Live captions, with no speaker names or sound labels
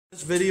In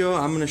this video,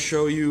 I'm going to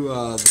show you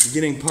the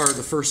beginning part,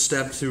 the first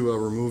step to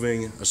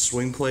removing a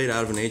swing plate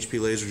out of an HP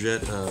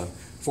LaserJet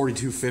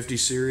 4250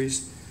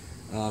 series.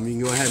 You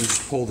can go ahead and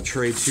just pull the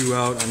tray 2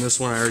 out. On this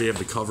one, I already have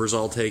the covers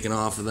all taken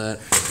off of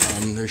that.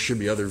 There should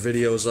be other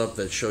videos up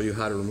that show you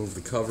how to remove the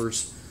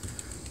covers.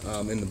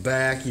 In the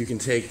back, you can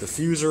take the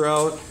fuser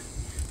out.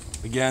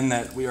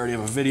 Again, we already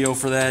have a video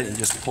for that. You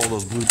just pull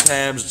those blue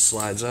tabs, it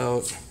slides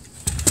out.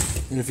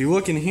 And if you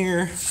look in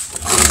here,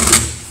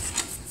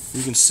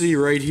 you can see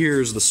right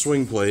here is the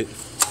swing plate,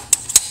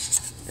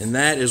 and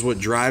that is what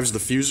drives the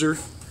fuser.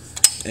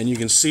 And you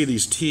can see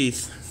these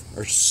teeth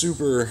are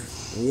super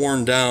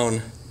worn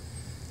down,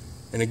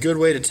 and a good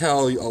way to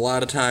tell, a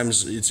lot of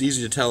times it's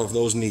easy to tell if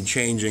those need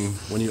changing.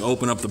 When you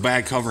open up the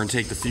back cover and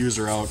take the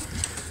fuser out,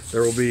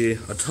 there will be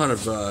a ton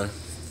of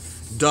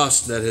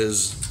dust that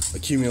has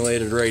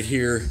accumulated right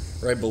here,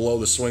 right below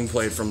the swing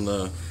plate from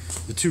the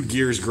two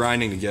gears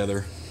grinding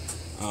together.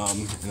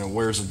 And it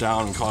wears it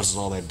down and causes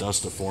all that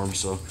dust to form,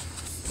 so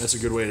that's a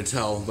good way to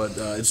tell. But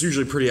it's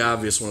usually pretty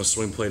obvious when a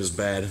swing plate is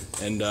bad,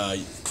 and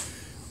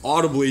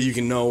audibly you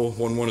can know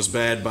when one is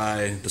bad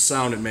by the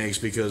sound it makes,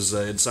 because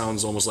it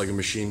sounds almost like a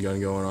machine gun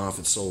going off.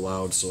 It's so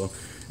loud, so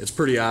it's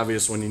pretty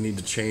obvious when you need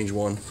to change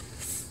one.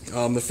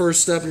 The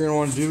first step you're going to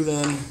want to do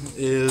then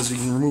is you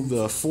can remove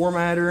the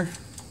formatter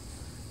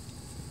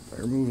by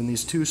removing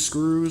these 2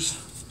 screws.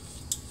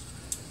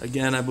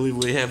 Again, I believe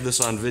we have this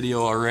on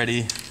video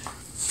already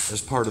as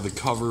part of the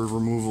cover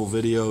removal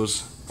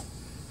videos,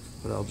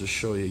 but I'll just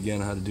show you again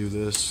how to do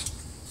this.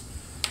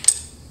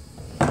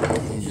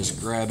 You just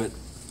grab it,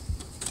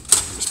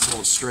 just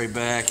pull it straight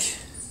back,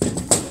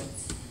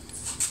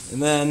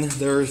 and then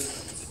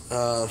there's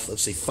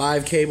let's see,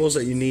 5 cables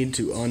that you need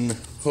to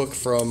unhook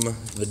from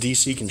the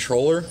DC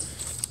controller.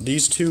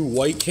 These 2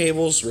 white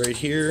cables right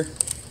here,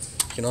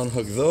 you can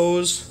unhook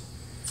those.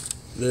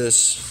 There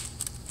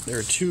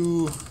are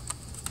 2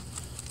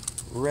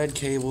 red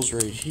cables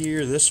right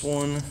here, this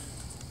one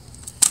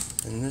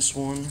and this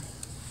one,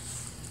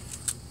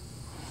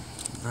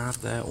 not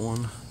that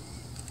one,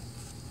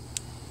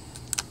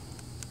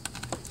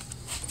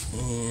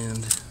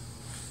 and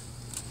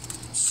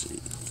let's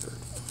see,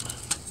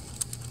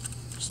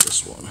 it's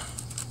this one.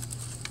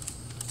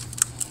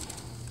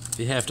 If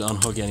you have to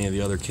unhook any of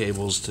the other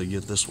cables to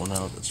get this one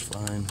out, that's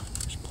fine,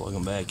 just plug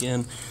them back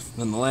in. And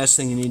then the last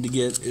thing you need to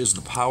get is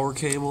the power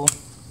cable.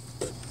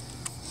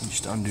 You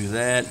just undo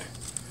that,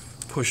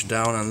 push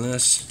down on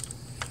this,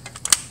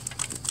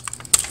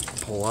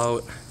 pull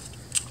out,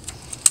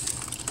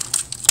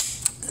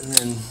 and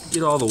then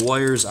get all the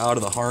wires out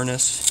of the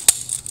harness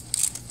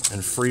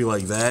and free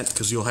like that,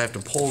 because you'll have to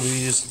pull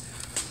these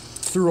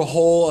through a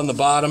hole on the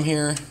bottom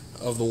here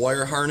of the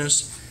wire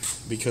harness,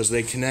 because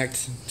they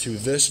connect to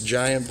this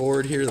giant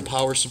board here, the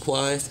power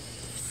supply,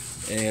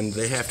 and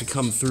they have to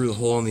come through the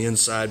hole on the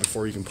inside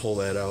before you can pull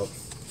that out.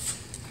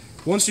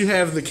 Once you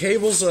have the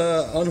cables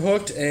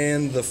unhooked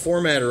and the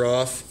formatter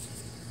off,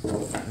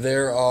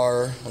 there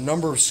are a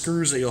number of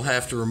screws that you'll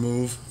have to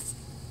remove.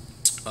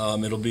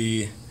 It'll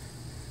be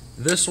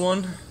this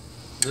one,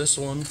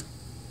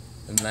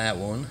 and that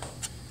one.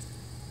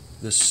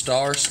 This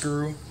star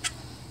screw,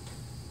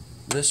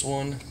 this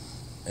one,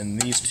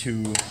 and these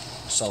 2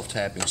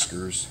 self-tapping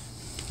screws.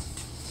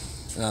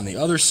 And on the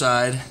other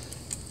side,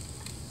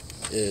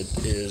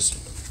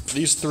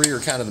 these 3 are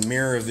kind of the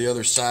mirror of the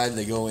other side.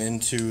 They go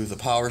into the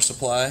power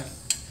supply.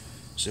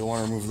 So you'll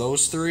want to remove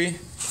those 3.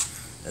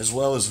 As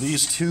well as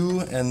these 2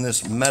 and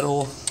this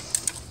metal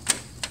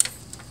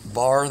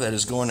bar that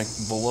is going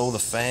below the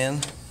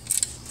fan,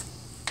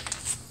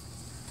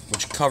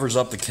 which covers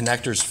up the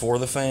connectors for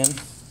the fan.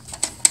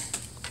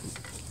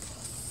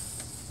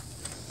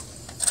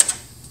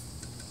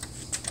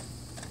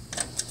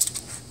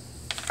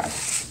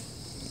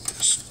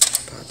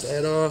 Just pop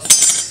that off.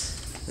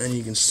 Then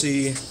you can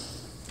see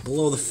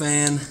below the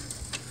fan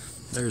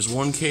there's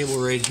 1 cable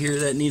right here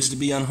that needs to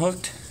be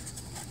unhooked.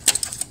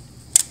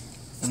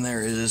 And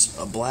there is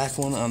a black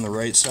one on the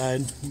right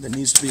side that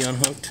needs to be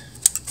unhooked.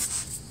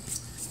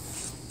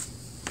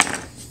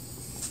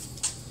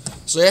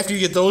 So after you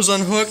get those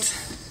unhooked,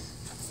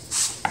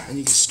 and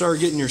you can start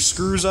getting your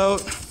screws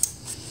out.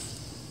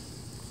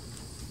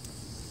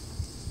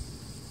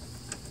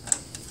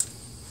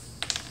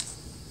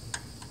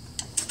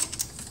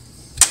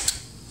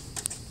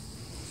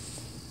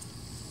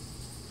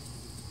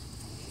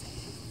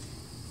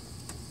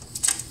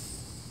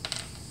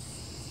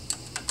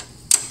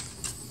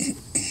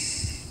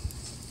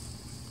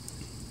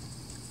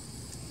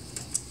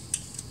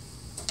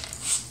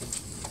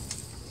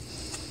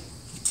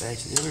 Back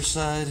to the other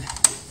side.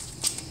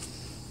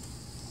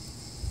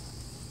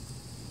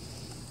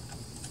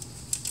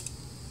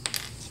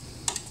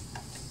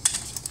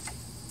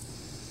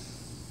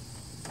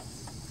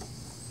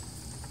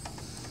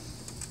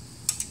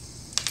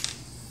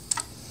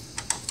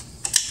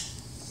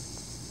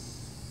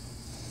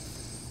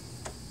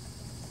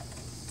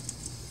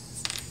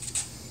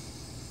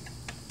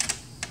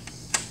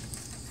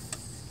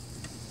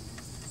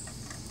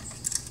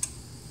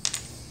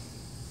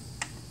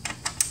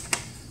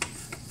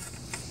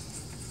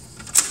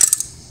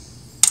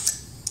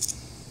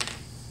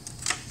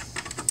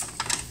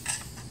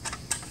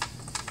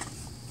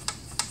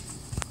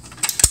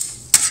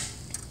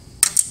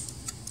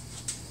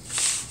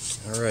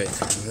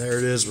 And there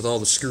it is with all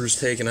the screws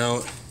taken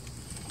out.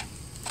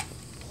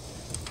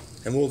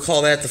 And we'll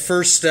call that the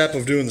first step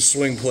of doing the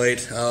swing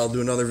plate. I'll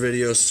do another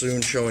video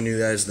soon showing you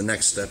guys the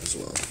next step as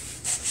well.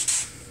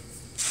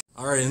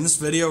 Alright, in this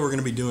video we're going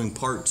to be doing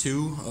part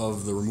 2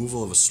 of the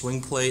removal of a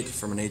swing plate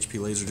from an HP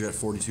LaserJet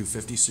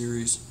 4250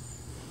 series.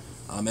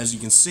 As you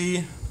can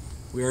see,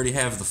 we already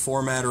have the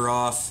formatter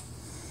off.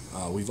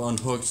 We've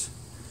unhooked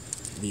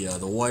the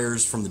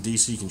wires from the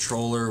DC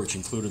controller, which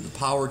included the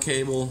power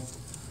cable,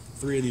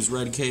 3 of these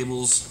red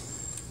cables,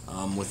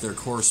 with their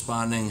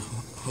corresponding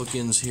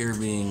hook-ins here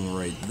being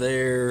right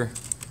there,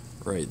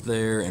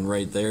 and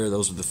right there.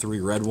 Those are the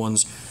 3 red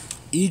ones.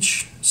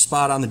 Each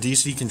spot on the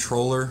DC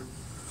controller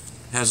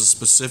has a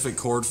specific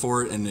cord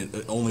for it,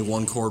 and only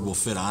one cord will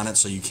fit on it,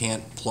 so you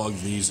can't plug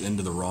these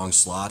into the wrong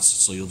slots.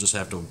 So you'll just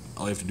have to,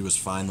 all you have to do is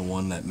find the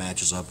one that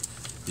matches up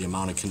the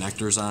amount of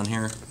connectors on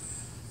here.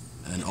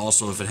 And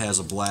also, if it has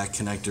a black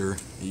connector,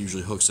 it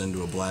usually hooks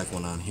into a black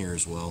one on here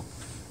as well.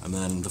 And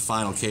then the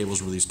final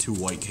cables were these 2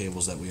 white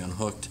cables that we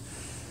unhooked.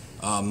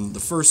 The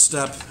first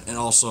step, and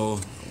also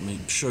let me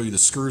show you the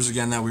screws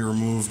again that we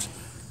removed.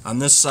 On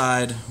this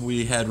side,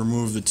 we had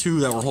removed the 2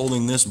 that were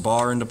holding this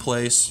bar into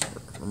place,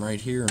 from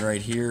right here and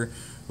right here,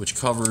 which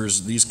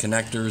covers these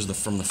connectors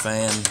from the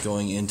fan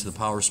going into the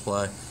power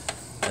supply.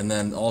 And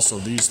then also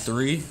these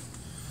 3.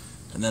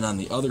 And then on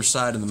the other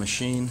side of the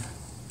machine,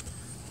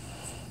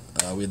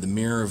 we had the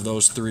mirror of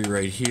those 3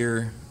 right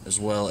here, as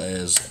well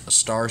as a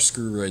star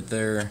screw right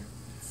there,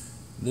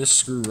 this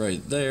screw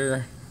right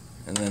there,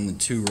 and then the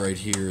 2 right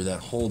here that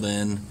hold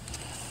in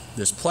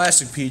this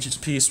plastic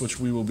piece, which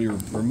we will be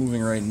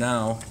removing right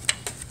now.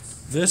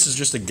 This is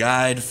just a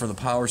guide for the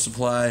power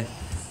supply.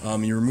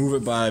 You remove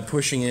it by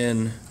pushing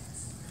in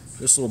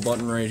this little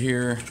button right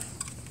here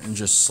and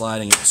just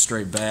sliding it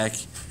straight back.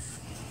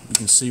 You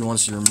can see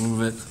once you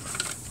remove it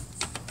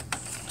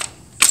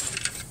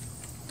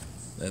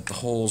that the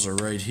holes are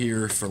right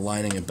here for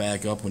lining it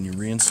back up when you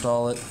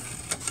reinstall it.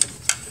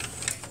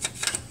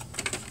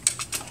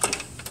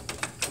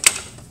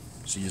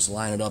 So you just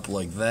line it up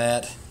like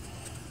that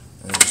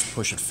and just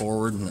push it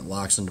forward and it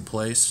locks into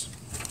place.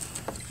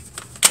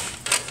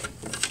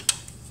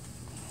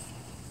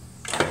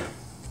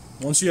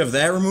 Once you have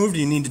that removed,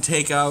 you need to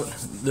take out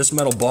this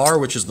metal bar,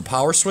 which is the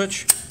power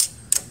switch.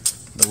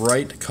 The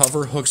right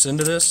cover hooks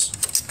into this.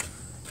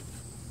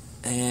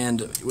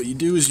 And what you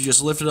do is you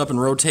just lift it up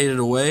and rotate it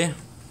away.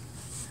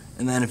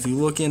 And then if you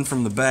look in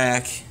from the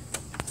back,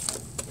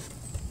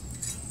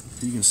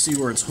 you can see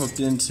where it's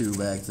hooked into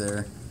back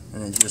there.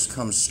 And it just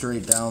comes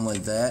straight down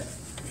like that.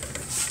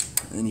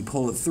 And then you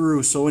pull it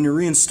through. So when you're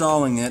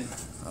reinstalling it,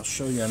 I'll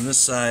show you on this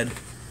side,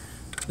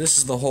 this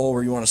is the hole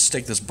where you want to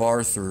stick this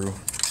bar through.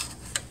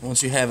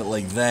 Once you have it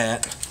like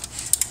that,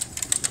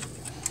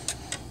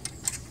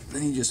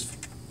 then you just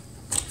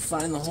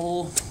find the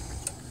hole,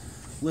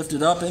 lift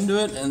it up into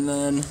it, and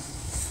then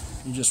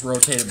you just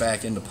rotate it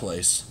back into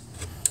place.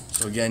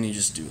 So again, you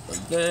just do it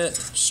like that,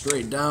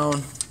 straight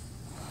down.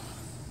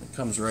 It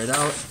comes right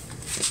out.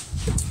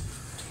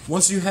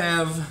 Once you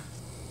have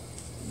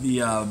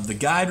the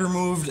guide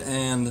removed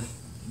and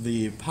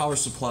the power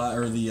supply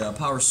or the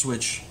power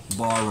switch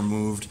bar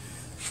removed,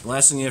 the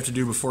last thing you have to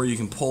do before you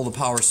can pull the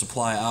power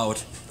supply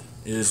out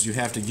is you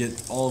have to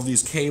get all of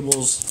these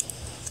cables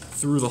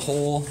through the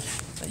hole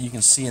that you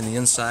can see in the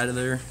inside of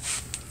there.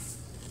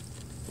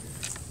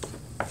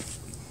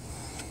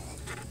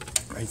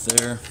 Right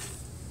there.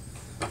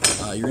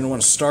 You're going to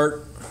want to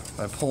start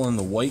by pulling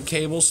the white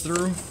cables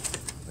through.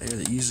 They're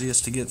the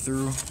easiest to get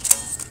through.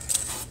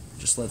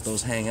 Just let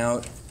those hang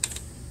out.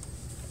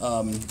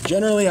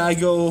 Generally I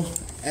go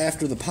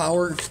after the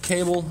power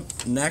cable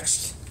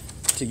next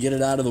to get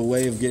it out of the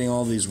way of getting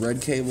all these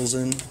red cables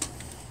in.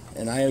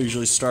 And I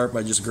usually start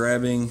by just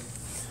grabbing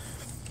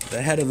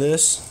the head of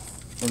this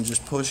and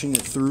just pushing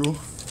it through.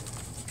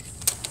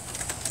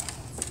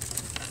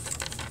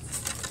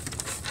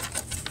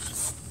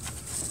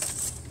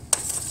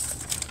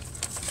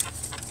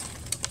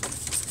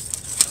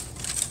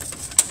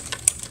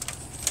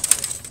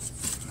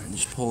 And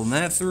just pulling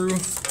that through.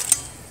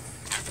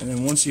 And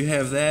then once you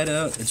have that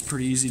out, it's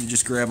pretty easy to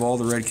just grab all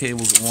the red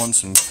cables at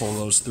once and pull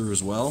those through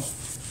as well.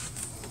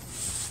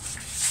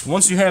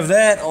 Once you have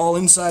that all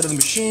inside of the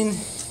machine,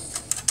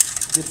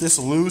 get this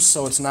loose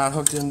so it's not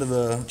hooked into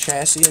the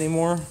chassis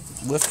anymore.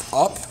 Lift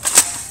up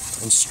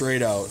and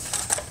straight out.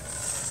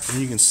 And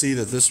you can see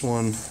that this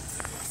one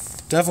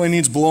definitely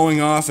needs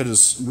blowing off. It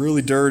is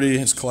really dirty.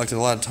 It's collected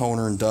a lot of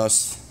toner and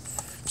dust.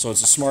 So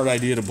it's a smart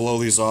idea to blow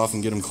these off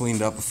and get them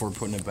cleaned up before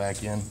putting it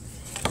back in.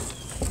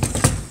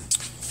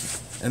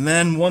 And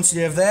then once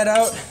you have that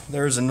out,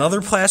 there's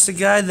another plastic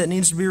guide that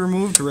needs to be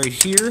removed right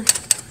here.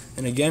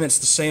 And again, it's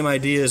the same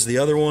idea as the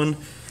other one.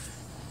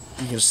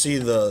 You can see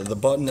the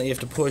button that you have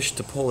to push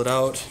to pull it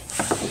out.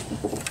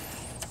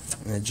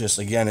 And it just,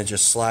 again, it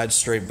just slides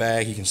straight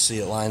back. You can see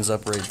it lines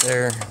up right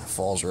there. It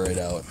falls right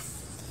out.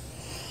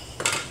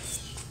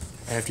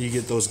 After you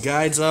get those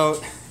guides out,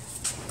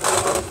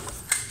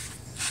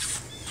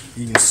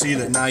 you can see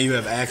that now you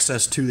have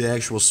access to the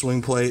actual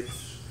swing plate.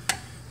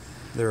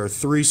 There are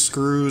 3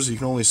 screws. You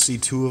can only see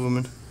 2 of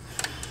them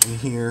in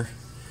here.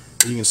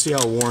 You can see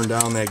how worn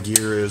down that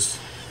gear is.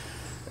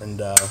 And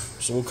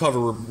so we'll cover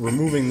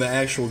removing the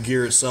actual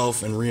gear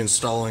itself and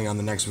reinstalling on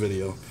the next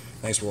video.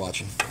 Thanks for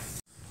watching.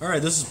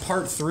 Alright, this is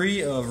part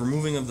 3 of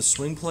removing of the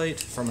swing plate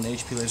from an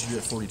HP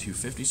LaserJet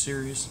 4250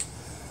 series.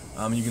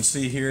 You can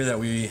see here that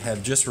we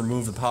have just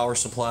removed the power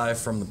supply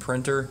from the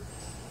printer,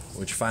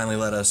 which finally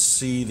let us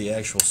see the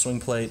actual swing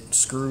plate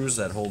screws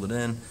that hold it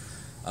in.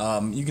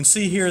 You can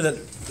see here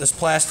that this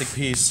plastic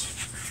piece,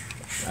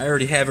 I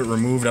already have it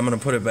removed. I'm going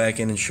to put it back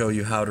in and show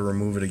you how to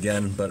remove it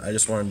again, but I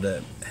just wanted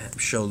to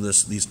show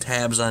these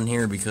tabs on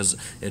here because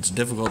it's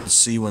difficult to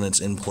see when it's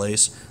in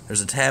place.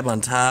 There's a tab on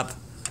top,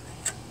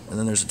 and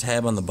then there's a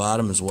tab on the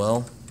bottom as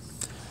well.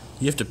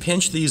 You have to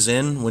pinch these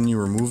in when you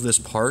remove this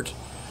part,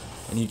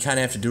 and you kind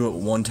of have to do it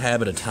one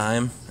tab at a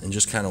time and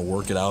just kind of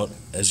work it out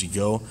as you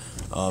go.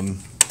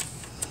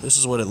 This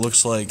is what it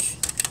looks like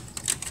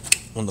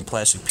when the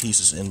plastic piece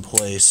is in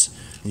place.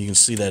 And you can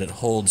see that it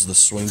holds the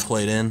swing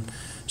plate in,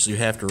 so you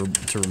have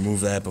to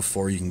remove that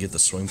before you can get the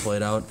swing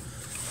plate out.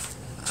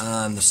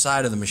 On the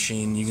side of the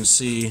machine, you can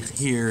see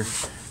here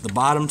the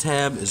bottom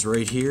tab is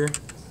right here,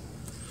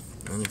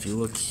 and if you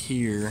look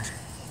here,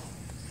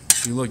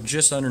 if you look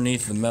just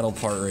underneath the metal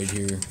part right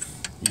here,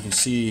 you can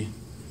see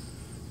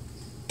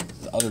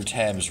the other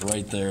tab is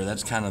right there.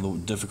 That's kind of the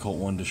difficult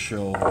one to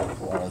show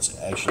while it's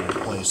actually in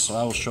place. So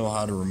I will show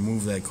how to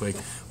remove that quick.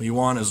 What you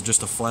want is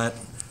just a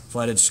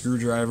flathead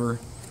screwdriver,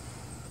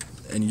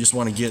 and you just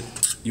want to get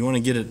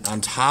it on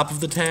top of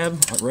the tab,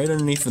 right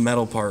underneath the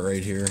metal part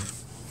right here,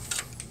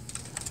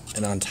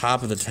 and on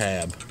top of the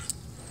tab.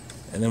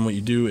 And then what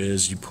you do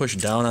is you push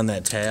down on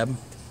that tab,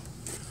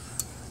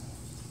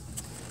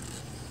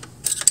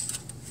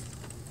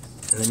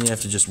 and then you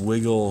have to just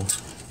wiggle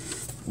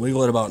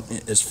it about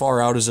as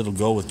far out as it'll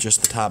go with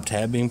just the top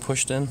tab being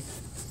pushed in.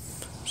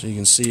 So you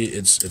can see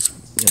it's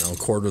a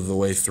quarter of the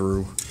way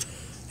through,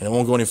 and it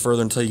won't go any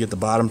further until you get the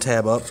bottom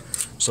tab up.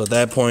 So at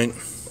that point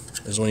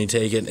is when you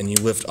take it and you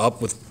lift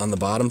up on the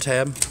bottom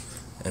tab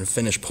and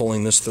finish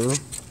pulling this through.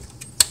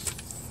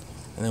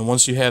 And then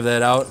once you have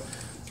that out,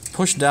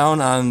 push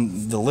down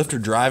on the lifter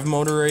drive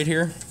motor right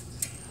here.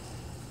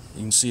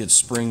 You can see it's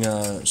spring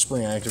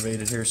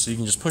activated here, so you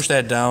can just push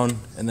that down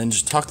and then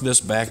just tuck this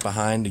back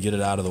behind to get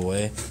it out of the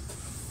way.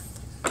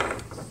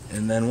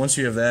 And then once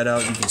you have that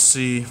out, you can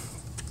see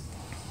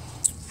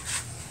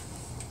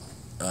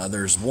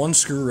there's one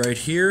screw right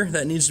here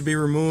that needs to be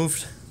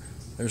removed.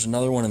 There's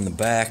another one in the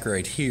back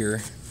right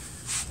here,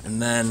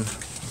 and then the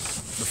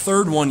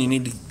third one you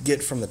need to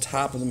get from the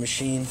top of the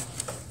machine,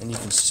 and you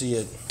can see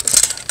it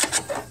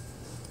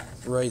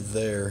right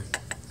there.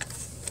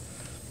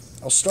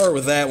 I'll start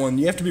with that one.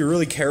 You have to be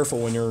really careful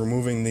when you're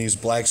removing these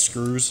black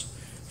screws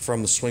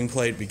from the swing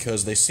plate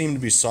because they seem to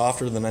be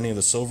softer than any of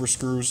the silver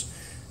screws,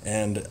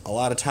 and a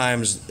lot of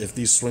times if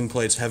these swing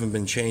plates haven't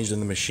been changed in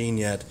the machine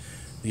yet,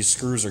 these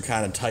screws are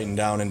kind of tightened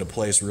down into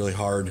place really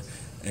hard,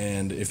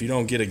 and if you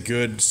don't get a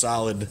good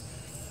solid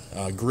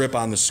grip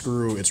on the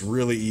screw, it's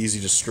really easy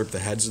to strip the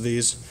heads of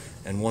these,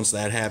 and once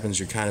that happens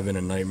you're kind of in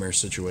a nightmare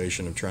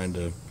situation of trying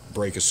to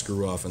break a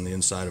screw off on the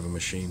inside of a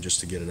machine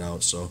just to get it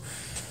out. So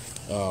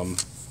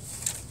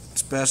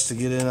it's best to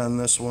get in on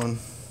this one.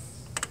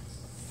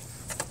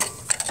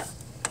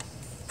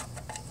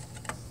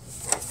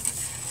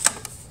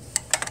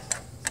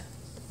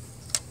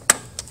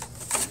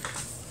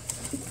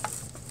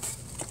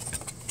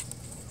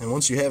 And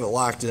once you have it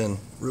locked in,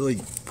 really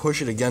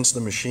push it against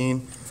the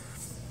machine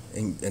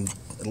and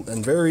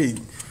very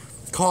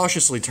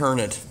cautiously turn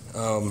it,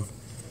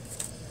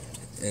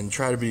 and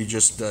try to be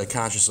just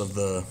conscious of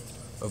the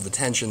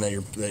tension that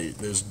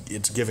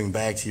it's giving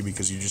back to you,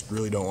 because you just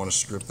really don't want to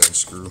strip that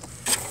screw.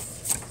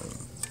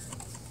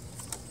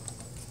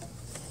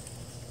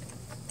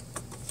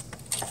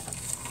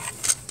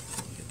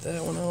 Get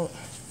that one out.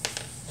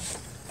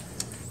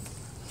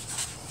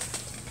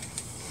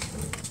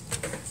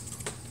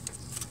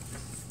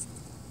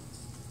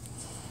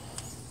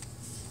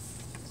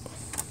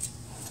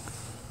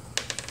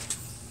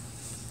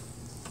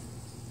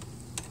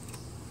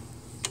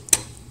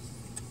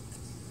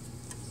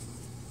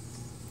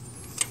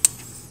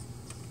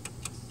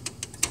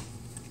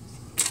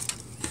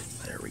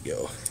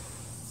 Go.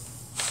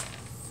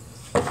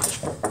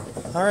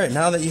 Alright,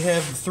 now that you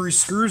have the 3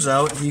 screws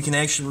out, you can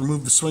actually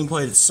remove the swing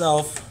plate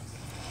itself.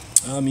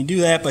 You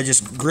do that by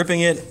just gripping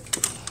it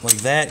like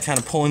that, kind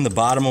of pulling the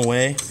bottom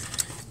away,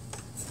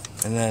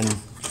 and then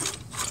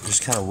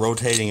just kind of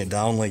rotating it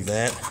down like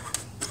that.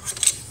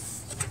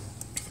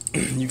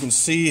 You can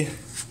see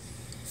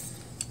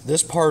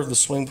this part of the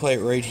swing plate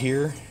right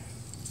here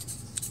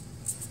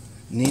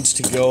needs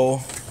to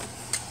go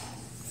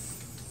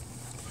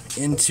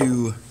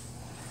into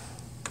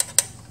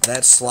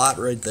that slot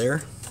right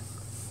there,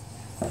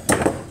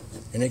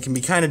 and it can be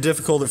kind of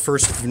difficult at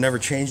first if you've never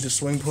changed a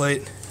swing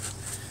plate.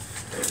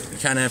 You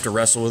kind of have to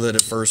wrestle with it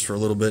at first for a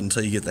little bit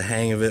until you get the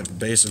hang of it. But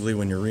basically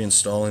when you're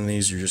reinstalling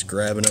these, you're just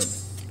grabbing it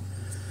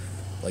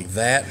like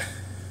that,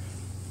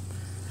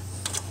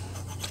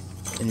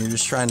 and you're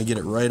just trying to get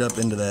it right up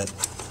into that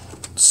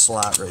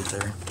slot right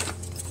there.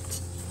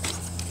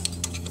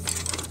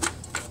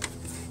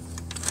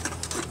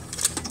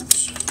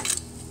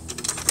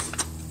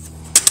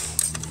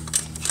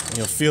 And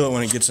you'll feel it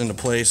when it gets into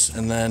place,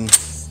 and then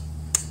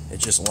it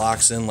just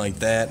locks in like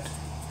that.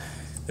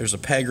 There's a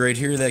peg right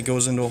here that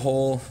goes into a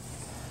hole.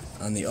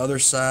 On the other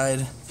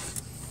side,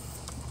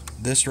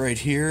 this right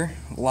here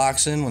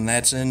locks in. When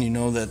that's in, you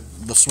know that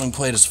the swing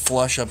plate is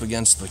flush up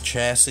against the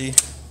chassis.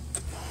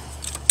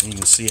 And you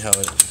can see how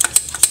it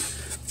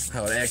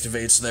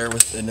activates there.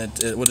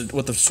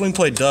 What the swing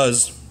plate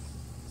does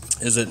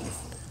is it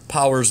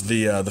powers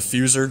the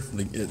fuser.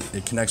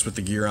 It connects with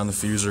the gear on the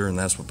fuser, and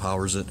that's what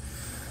powers it.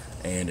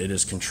 And it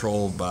is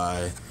controlled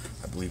by,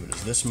 I believe it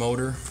is this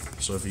motor.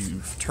 So if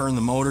you turn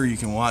the motor, you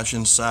can watch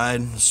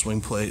inside the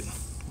swing plate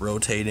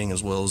rotating,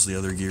 as well as the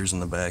other gears in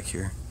the back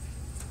here.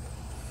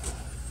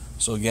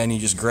 So again, you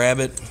just grab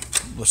it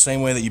the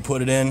same way that you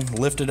put it in,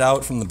 lift it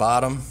out from the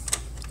bottom.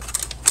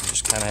 You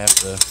just kind of have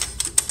to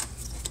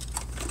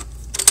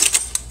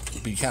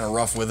be kind of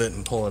rough with it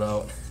and pull it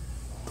out.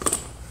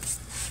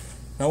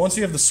 Now once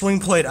you have the swing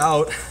plate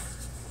out,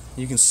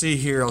 you can see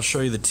here, I'll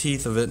show you the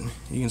teeth of it.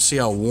 You can see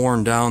how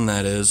worn down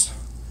that is,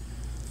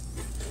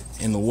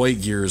 and the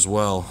white gear as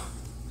well.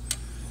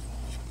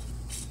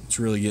 It's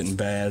really getting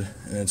bad,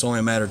 and it's only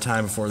a matter of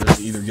time before this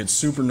either gets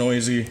super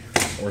noisy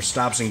or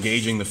stops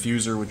engaging the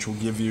fuser, which will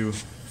give you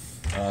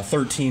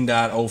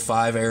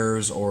 13.05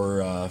 errors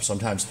or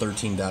sometimes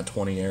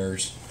 13.20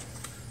 errors.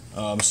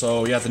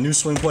 So you got the new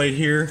swing plate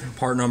here,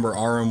 part number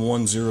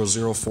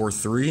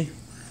RM10043.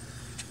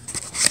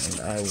 And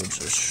I will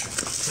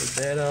just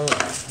take that out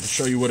and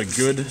show you what a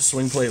good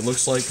swing plate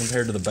looks like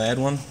compared to the bad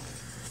one.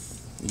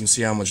 You can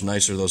see how much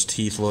nicer those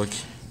teeth look,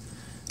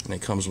 and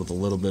it comes with a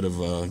little bit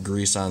of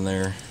grease on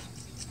there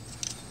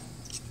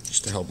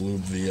just to help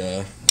lube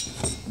the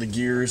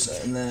gears.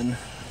 And then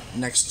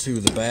next to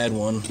the bad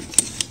one,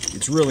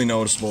 it's really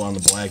noticeable on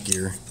the black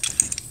gear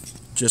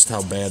just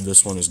how bad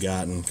this one has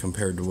gotten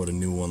compared to what a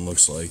new one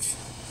looks like.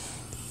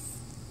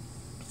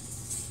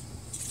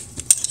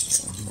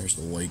 So there's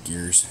the white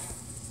gears.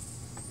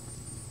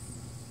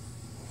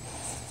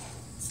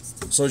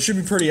 So it should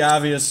be pretty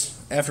obvious,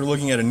 after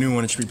looking at a new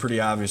one, it should be pretty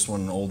obvious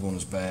when an old one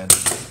is bad.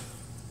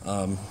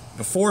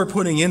 Before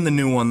putting in the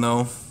new one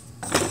though,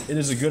 it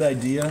is a good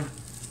idea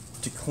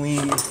to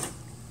clean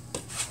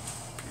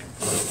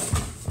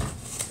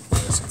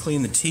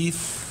the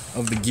teeth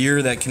of the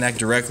gear that connect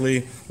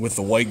directly with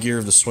the white gear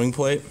of the swing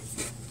plate.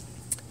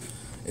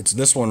 It's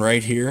this one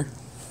right here.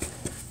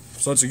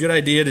 So it's a good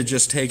idea to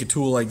just take a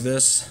tool like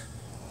this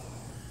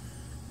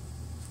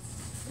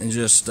and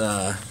just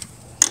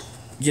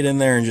get in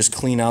there and just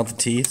clean out the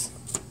teeth.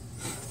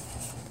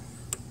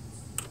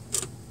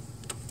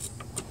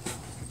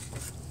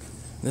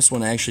 This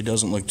one actually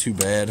doesn't look too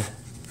bad.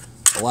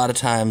 A lot of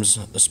times,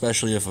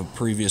 especially if a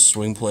previous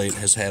swing plate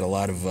has had a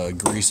lot of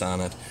grease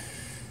on it,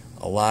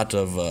 a lot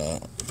of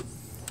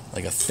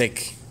like a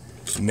thick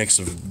mix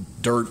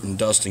of dirt and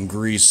dust and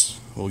grease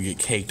will get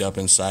caked up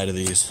inside of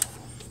these.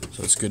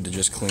 So it's good to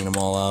just clean them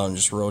all out and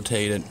just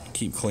rotate it,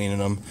 keep cleaning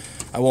them.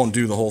 I won't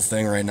do the whole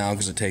thing right now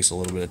because it takes a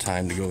little bit of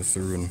time to go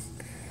through and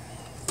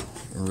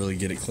really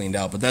get it cleaned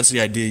out. But that's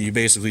the idea. You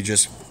basically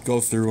just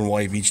go through and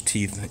wipe each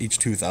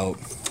tooth out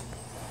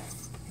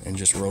and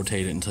just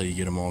rotate it until you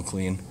get them all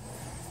clean.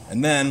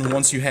 And then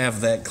once you have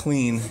that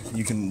clean,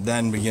 you can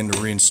then begin to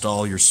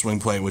reinstall your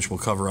swing plate, which we'll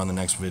cover on the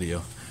next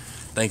video.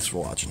 Thanks for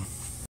watching.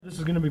 This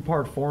is going to be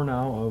part 4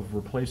 now of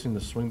replacing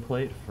the swing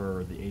plate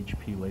for the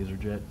HP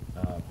LaserJet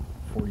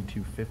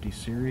 4250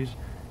 series.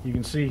 You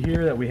can see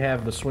here that we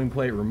have the swing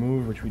plate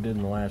removed, which we did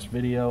in the last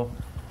video,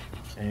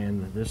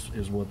 and this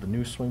is what the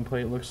new swing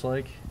plate looks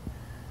like.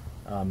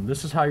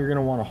 This is how you're going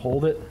to want to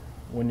hold it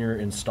when you're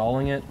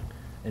installing it,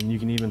 and you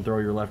can even throw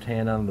your left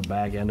hand on the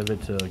back end of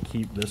it to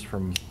keep this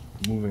from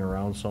moving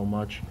around so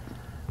much.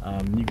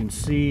 You can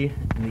see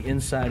in the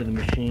inside of the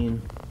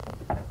machine,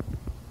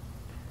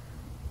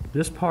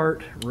 this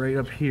part right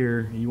up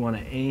here, you want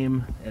to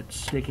aim at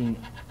sticking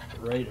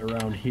right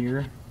around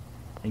here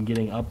and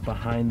getting up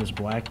behind this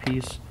black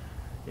piece.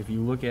 If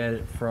you look at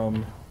it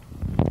from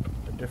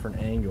a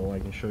different angle, I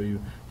can show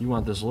you, you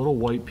want this little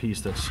white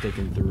piece that's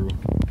sticking through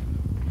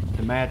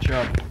to match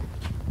up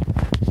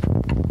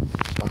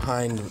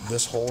behind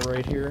this hole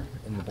right here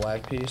in the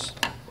black piece.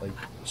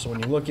 So when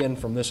you look in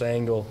from this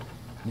angle,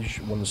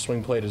 when the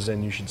swing plate is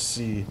in, you should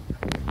see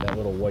that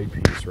little white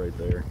piece right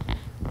there.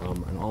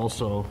 And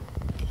also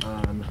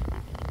on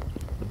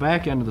the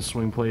back end of the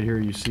swing plate here,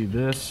 you see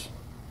this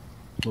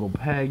little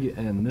peg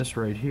and this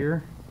right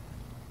here.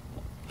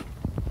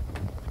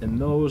 And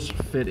those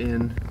fit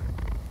in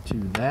to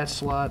that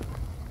slot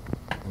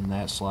and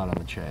that slot on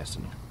the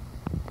chassis.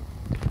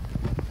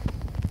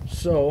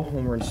 So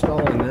when we're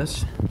installing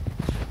this,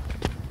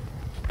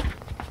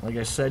 like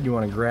I said, you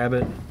want to grab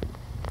it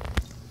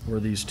where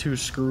these 2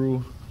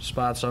 screw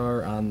spots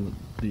are on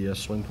the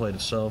swing plate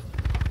itself,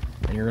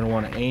 and you're going to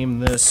want to aim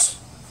this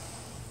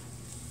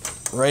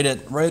trying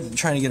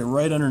to get it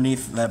right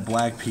underneath that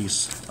black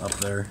piece up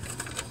there.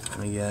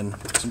 And again,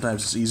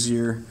 sometimes it's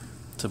easier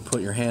to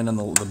put your hand on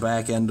the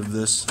back end of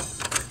this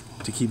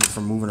to keep it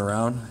from moving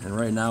around. And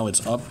right now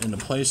it's up into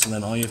place, and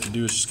then all you have to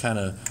do is just kind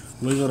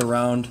of wiggle it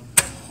around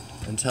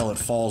until it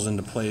falls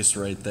into place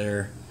right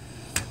there.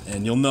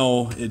 And you'll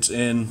know it's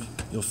in,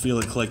 you'll feel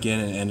it click in,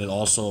 and it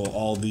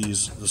also,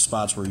 the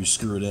spots where you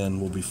screw it in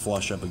will be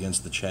flush up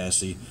against the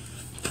chassis.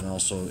 And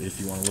also,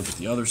 if you want to look at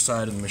the other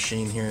side of the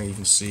machine here, you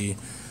can see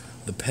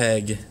the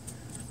peg,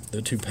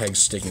 the two pegs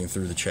sticking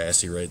through the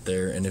chassis right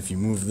there. And if you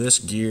move this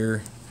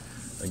gear,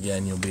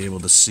 again, you'll be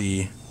able to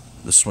see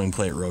the swing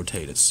plate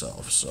rotate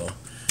itself. So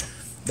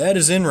that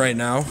is in right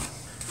now,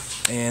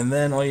 and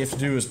then all you have to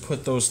do is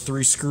put those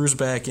 3 screws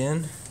back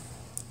in.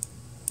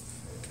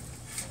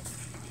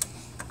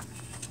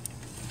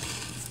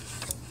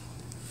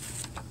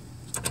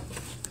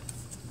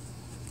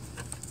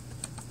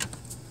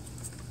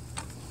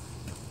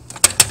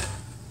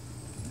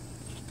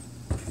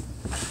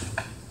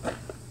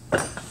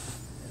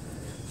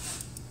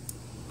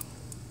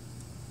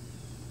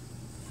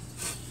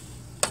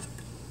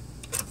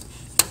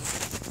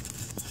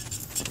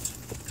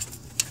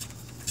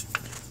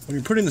 When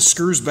you're putting the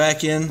screws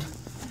back in,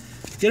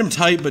 get them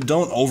tight, but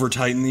don't over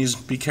tighten these.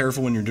 Be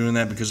careful when you're doing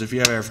that, because if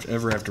you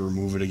ever have to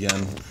remove it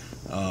again,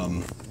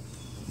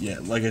 yeah,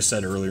 like I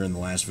said earlier in the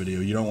last video,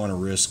 you don't want to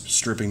risk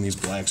stripping these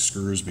black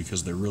screws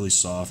because they're really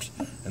soft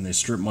and they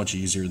strip much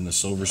easier than the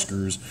silver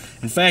screws.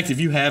 In fact,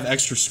 if you have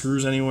extra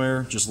screws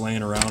anywhere just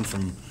laying around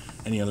from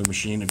any other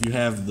machine, if you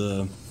have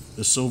the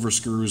silver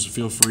screws,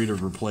 feel free to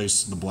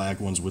replace the black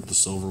ones with the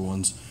silver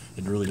ones.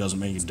 It really doesn't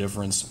make a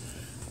difference.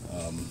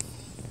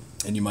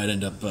 And you might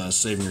end up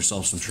saving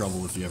yourself some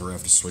trouble if you ever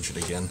have to switch it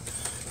again.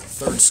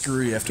 Third screw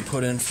you have to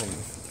put in from the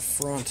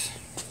front.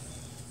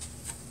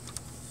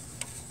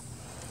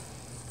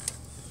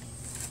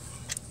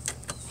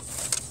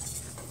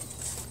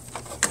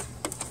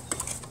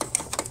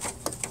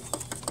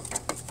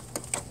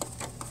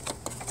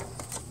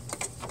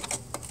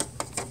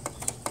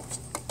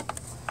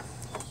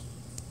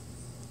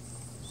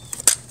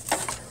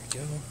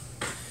 There we go.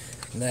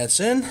 And that's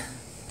in.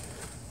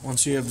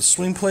 Once you have the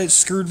swing plate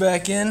screwed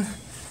back in,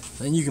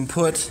 then you can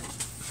put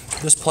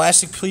this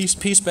plastic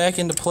piece back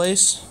into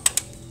place.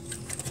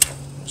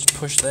 Just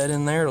push that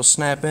in there, it'll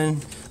snap in.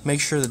 Make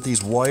sure that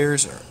these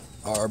wires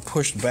are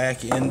pushed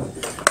back in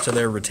to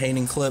their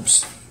retaining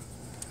clips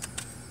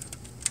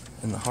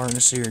in the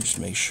harness here. Just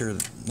make sure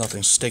that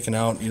nothing's sticking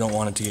out. You don't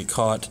want it to get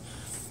caught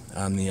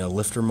on the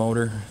lifter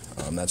motor.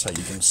 That's how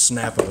you can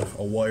snap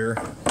a wire,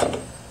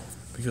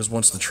 because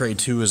once the tray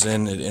 2 is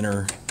in, it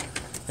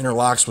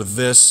interlocks with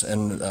this,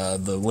 and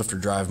the lifter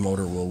drive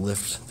motor will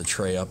lift the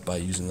tray up by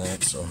using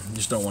that. So you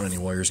just don't want any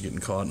wires getting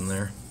caught in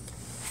there.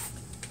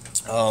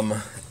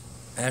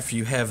 After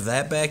you have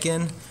that back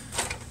in,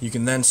 you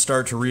can then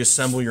start to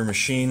reassemble your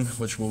machine,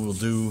 which we will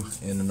do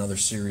in another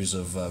series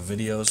of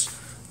videos.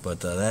 But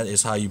that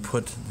is how you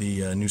put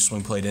the new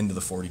swing plate into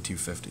the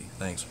 4250.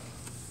 Thanks.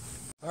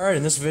 Alright,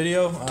 in this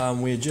video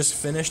we had just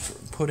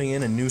finished putting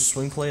in a new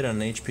swing plate on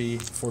an HP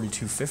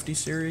 4250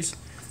 series.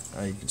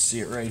 You can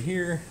see it right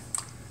here.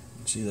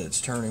 See that it's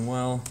turning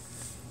well.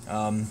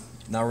 Now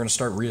we're going to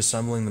start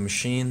reassembling the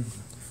machine.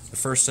 The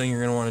first thing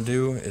you're going to want to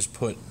do is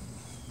put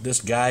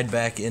this guide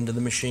back into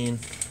the machine,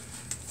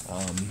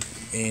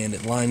 and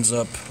it lines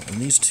up in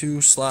these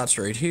 2 slots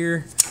right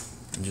here,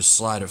 and just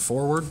slide it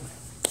forward.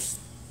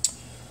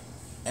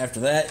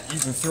 After that, you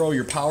can throw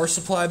your power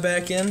supply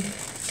back in.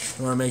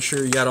 You want to make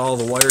sure you got all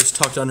the wires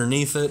tucked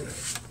underneath it.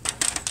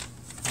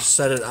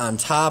 Set it on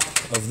top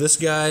of this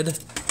guide,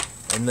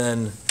 and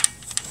then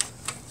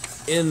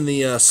in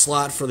the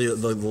slot for the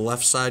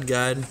left side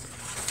guide, and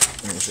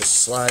it just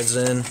slides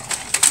in,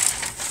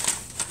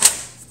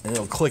 and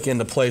it'll click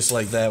into place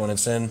like that when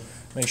it's in.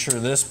 Make sure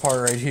this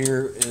part right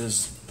here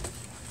is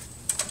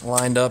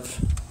lined up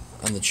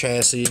on the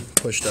chassis,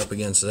 pushed up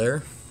against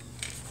there.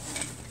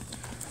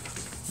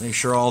 Make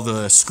sure all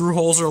the screw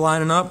holes are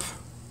lining up,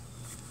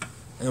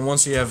 and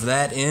once you have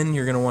that in,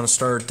 you're going to want to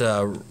start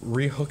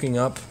re-hooking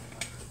up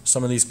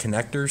some of these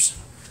connectors.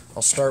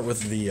 I'll start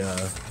with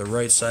the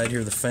right side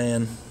here, the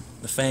fan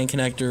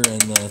connector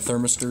and the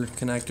thermistor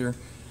connector.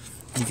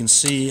 You can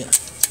see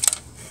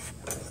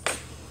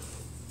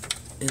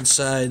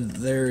inside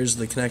there is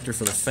the connector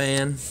for the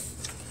fan,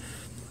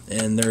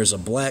 and there's a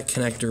black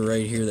connector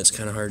right here that's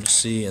kind of hard to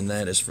see, and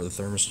that is for the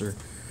thermistor.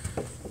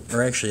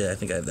 Or actually, I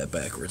think I have that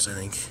backwards, I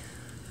think.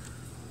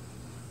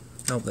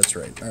 Nope, that's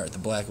right. Alright, the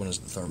black one is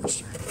the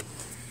thermistor.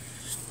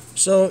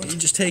 So you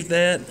just take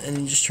that and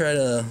you just try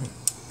to,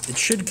 it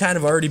should kind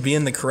of already be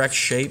in the correct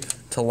shape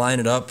to line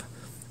it up.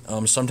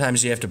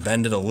 Sometimes you have to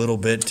bend it a little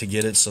bit to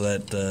get it so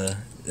that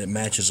it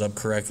matches up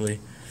correctly.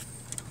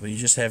 But you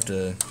just have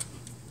to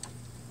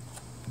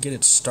get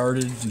it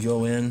started to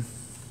go in.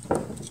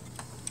 And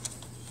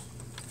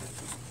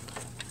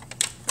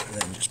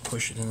then just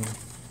push it in.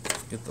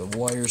 Get the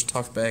wires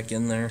tucked back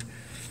in there.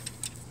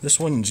 This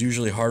one's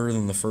usually harder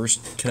than the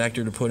first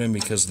connector to put in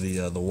because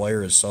the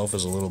wire itself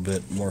is a little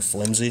bit more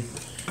flimsy.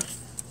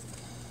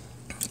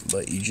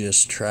 But you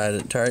just try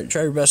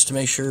your best to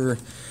make sure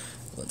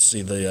Let's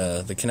see,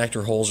 the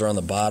connector holes are on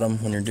the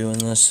bottom when you're doing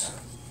this.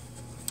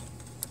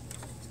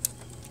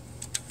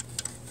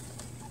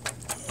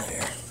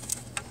 There. And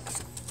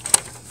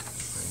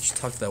just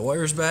tuck that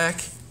wires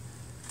back.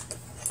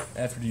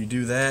 After you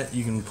do that,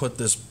 you can put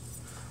this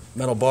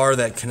metal bar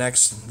that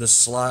connects this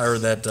slot, or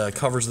that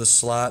covers this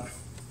slot,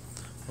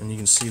 and you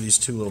can see these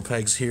two little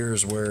pegs here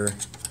is where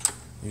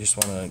you just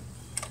want to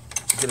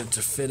get it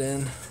to fit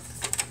in.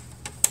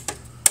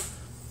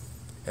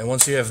 And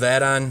once you have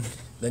that on,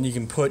 then you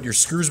can put your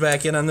screws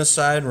back in on this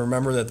side.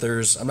 Remember that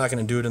there's, I'm not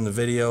going to do it in the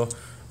video,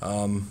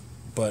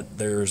 but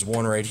there's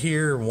one right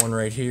here,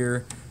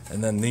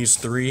 and then these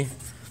three.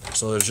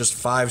 So there's just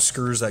 5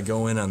 screws that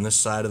go in on this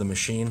side of the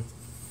machine.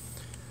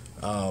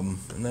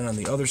 And then on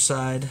the other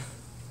side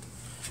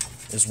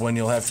is when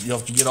you'll have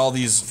to get all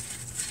these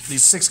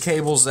 6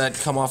 cables that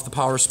come off the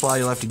power supply.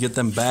 You'll have to get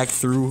them back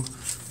through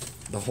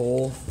the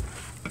hole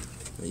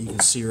that you can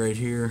see right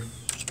here,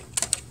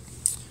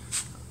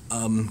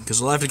 because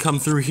they'll have to come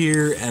through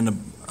here and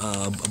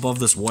above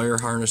this wire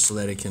harness so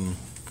that it can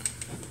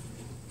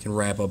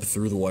wrap up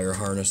through the wire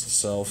harness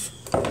itself.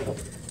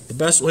 The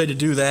best way to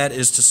do that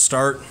is to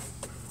start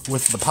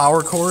with the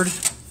power cord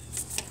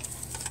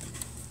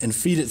and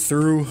feed it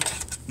through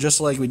just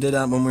like we did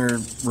when we were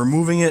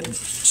removing it.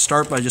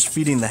 Start by just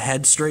feeding the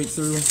head straight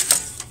through.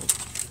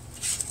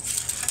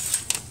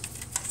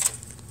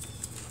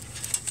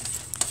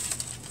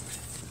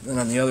 Then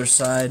on the other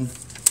side,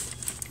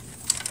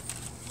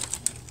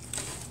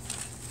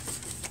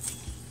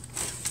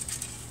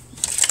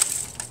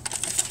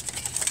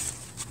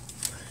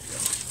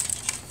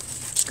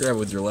 grab it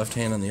with your left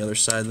hand on the other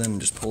side then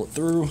and just pull it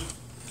through.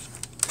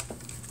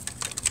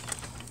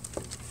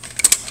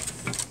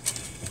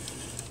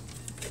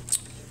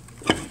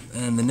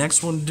 And the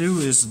next one to do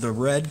is the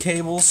red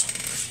cables.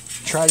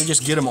 Try to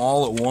just get them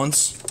all at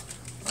once.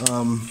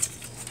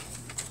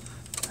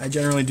 I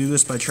generally do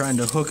this by trying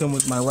to hook them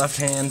with my left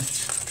hand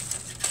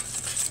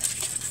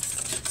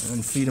and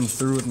then feed them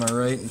through with my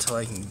right until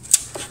I can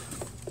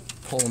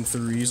pull them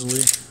through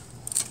easily.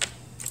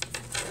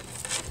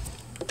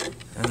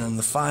 And then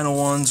the final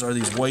ones are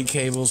these white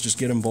cables. Just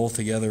get them both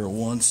together at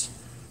once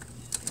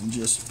and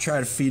just try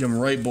to feed them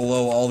right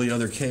below all the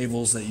other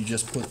cables that you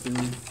just put through.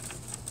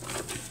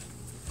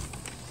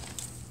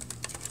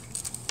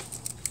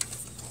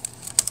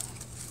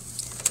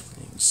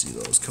 You can see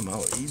those come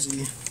out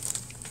easy.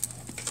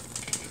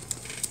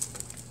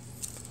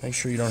 Make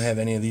sure you don't have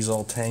any of these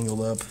all tangled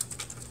up.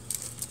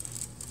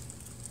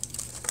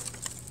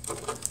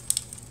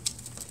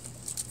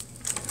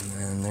 And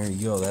then there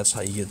you go, that's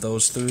how you get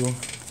those through.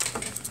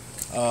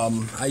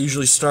 I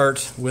usually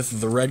start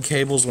with the red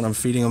cables when I'm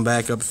feeding them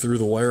back up through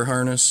the wire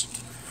harness.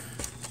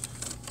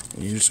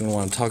 You're just going to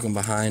want to tuck them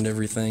behind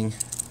everything.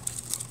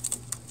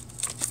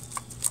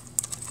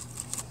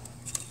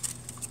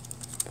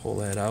 Pull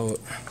that out.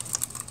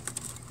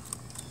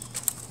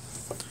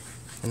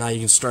 And now you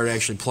can start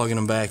actually plugging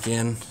them back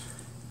in.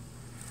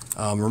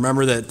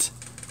 Remember that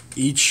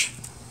each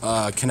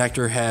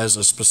connector has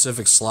a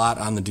specific slot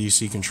on the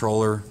DC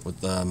controller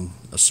with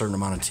a certain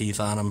amount of teeth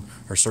on them,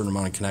 or a certain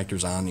amount of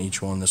connectors on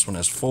each one. This one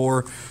has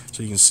 4,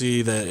 so you can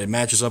see that it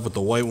matches up with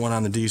the white one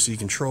on the DC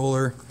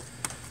controller.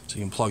 So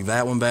you can plug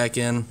that one back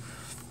in.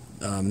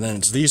 Then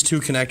it's these 2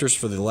 connectors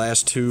for the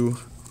last 2.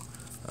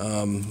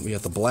 We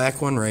got the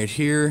black one right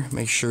here.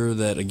 Make sure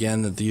that,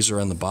 again, that these are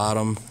on the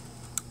bottom.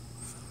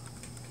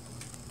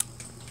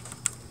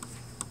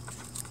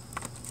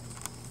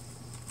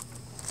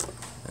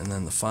 And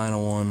then the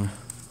final one,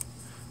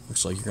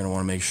 looks like you're going to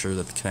want to make sure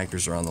that the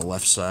connectors are on the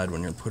left side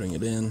when you're putting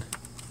it in.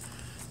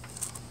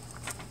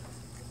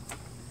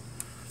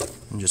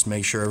 And just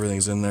make sure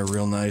everything's in there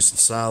real nice and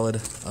solid.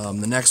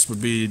 The next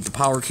would be the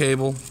power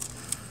cable.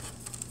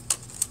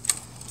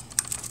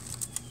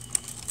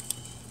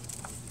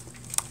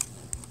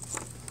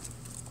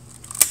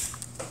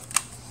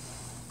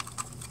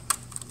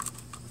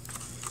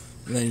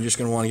 And then you're just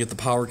going to want to get the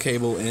power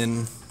cable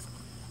in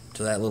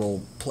to that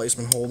little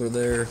placement holder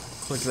there.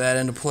 Click that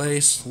into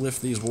place,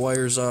 lift these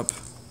wires up,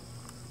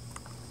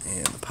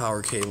 and the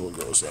power cable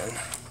goes in.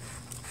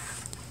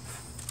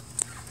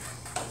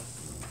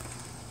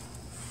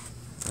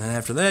 And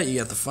after that, you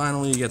got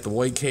the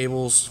white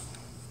cables.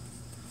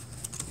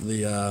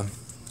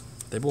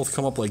 They both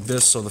come up like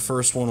this, so the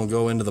first one will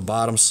go into the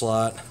bottom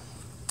slot,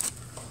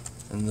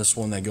 and this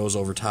one that goes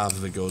over top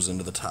of it goes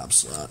into the top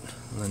slot.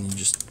 And then you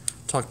just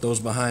tuck those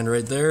behind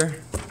right there.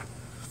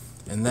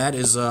 And that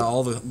is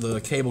all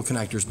the cable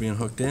connectors being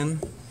hooked in.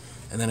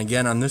 And then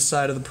again, on this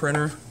side of the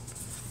printer,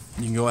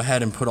 you can go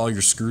ahead and put all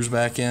your screws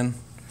back in.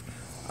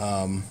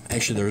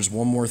 Actually, there's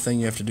one more thing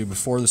you have to do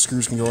before the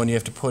screws can go in. You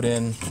have to put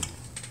in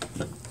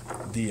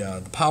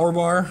the power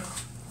bar,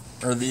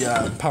 or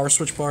the power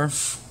switch bar.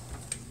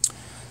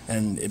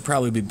 And it'd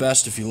probably be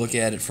best if you look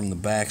at it from the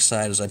back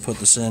side as I put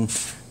this in.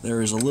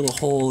 There is a little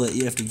hole that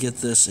you have to get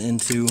this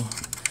into.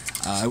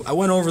 I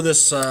went over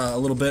this a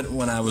little bit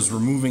when I was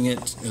removing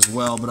it as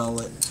well, but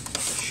I'll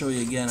show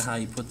you again how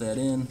you put that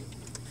in.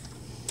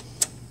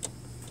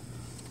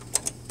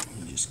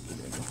 You just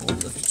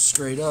hold it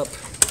straight up,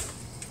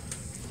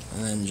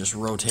 and then just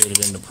rotate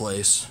it into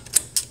place.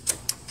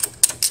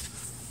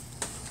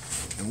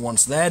 And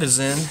once that is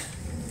in,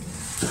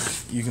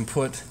 you can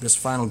put this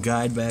final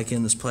guide back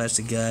in, this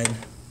plastic guide,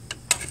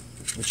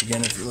 which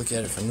again, if you look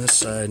at it from this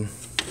side,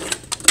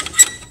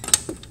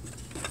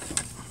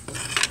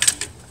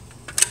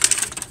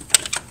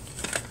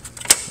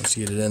 once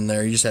you get it in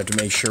there, you just have to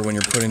make sure when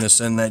you're putting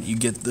this in that you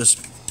get this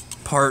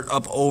part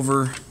up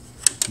over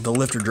the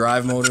lifter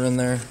drive motor in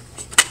there.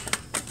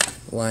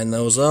 Line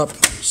those up,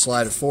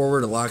 slide it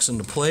forward, it locks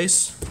into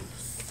place.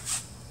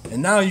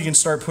 And now you can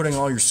start putting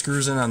all your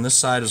screws in on this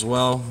side as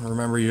well.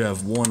 Remember, you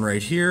have one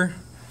right here,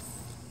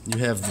 you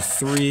have the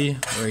three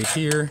right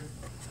here,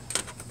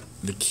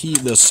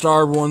 the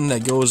star one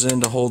that goes in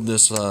to hold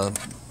this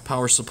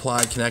power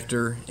supply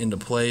connector into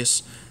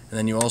place, and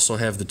then you also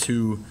have the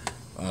two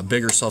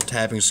bigger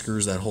self-tapping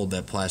screws that hold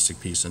that plastic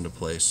piece into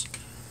place.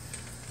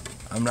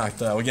 I'm not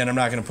going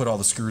to put all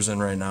the screws in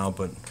right now,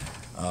 but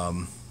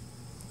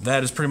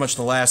that is pretty much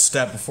the last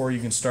step before you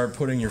can start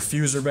putting your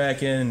fuser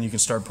back in and you can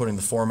start putting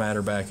the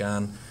formatter back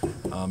on.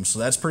 So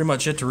that's pretty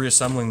much it to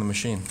reassembling the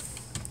machine.